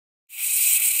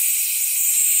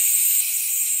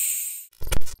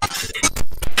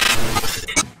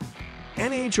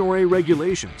NHRA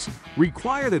regulations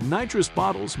require that nitrous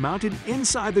bottles mounted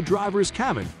inside the driver's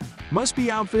cabin must be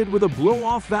outfitted with a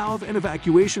blow-off valve and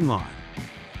evacuation line.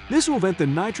 This will vent the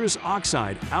nitrous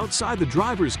oxide outside the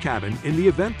driver's cabin in the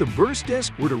event the burst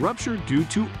disc were to rupture due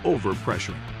to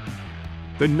overpressuring.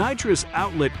 The nitrous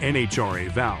outlet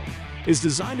NHRA valve is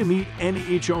designed to meet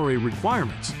NHRA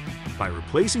requirements by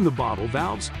replacing the bottle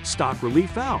valve's stock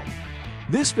relief valve.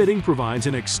 This fitting provides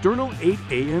an external 8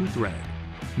 AM thread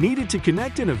needed to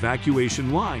connect an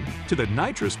evacuation line to the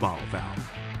nitrous bottle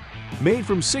valve. Made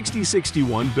from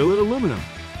 6061 billet aluminum,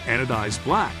 anodized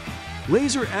black,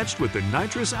 laser etched with the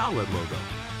nitrous outlet logo,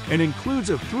 and includes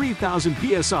a 3000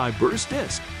 psi burst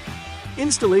disc.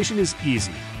 Installation is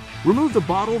easy. Remove the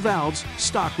bottle valve's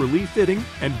stock relief fitting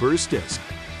and burst disc.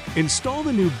 Install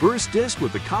the new burst disc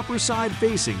with the copper side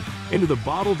facing into the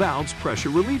bottle valve's pressure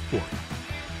relief port.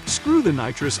 Screw the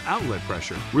nitrous outlet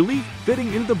pressure relief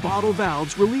fitting into the bottle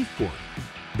valve's relief port,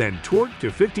 then torque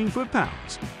to 15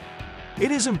 foot-pounds.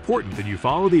 It is important that you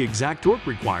follow the exact torque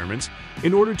requirements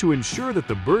in order to ensure that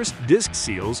the burst disc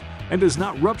seals and does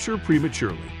not rupture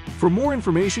prematurely. For more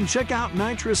information, check out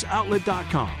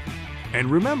nitrousoutlet.com. And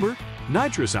remember,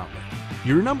 Nitrous Outlet,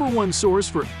 your #1 source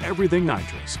for everything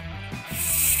nitrous.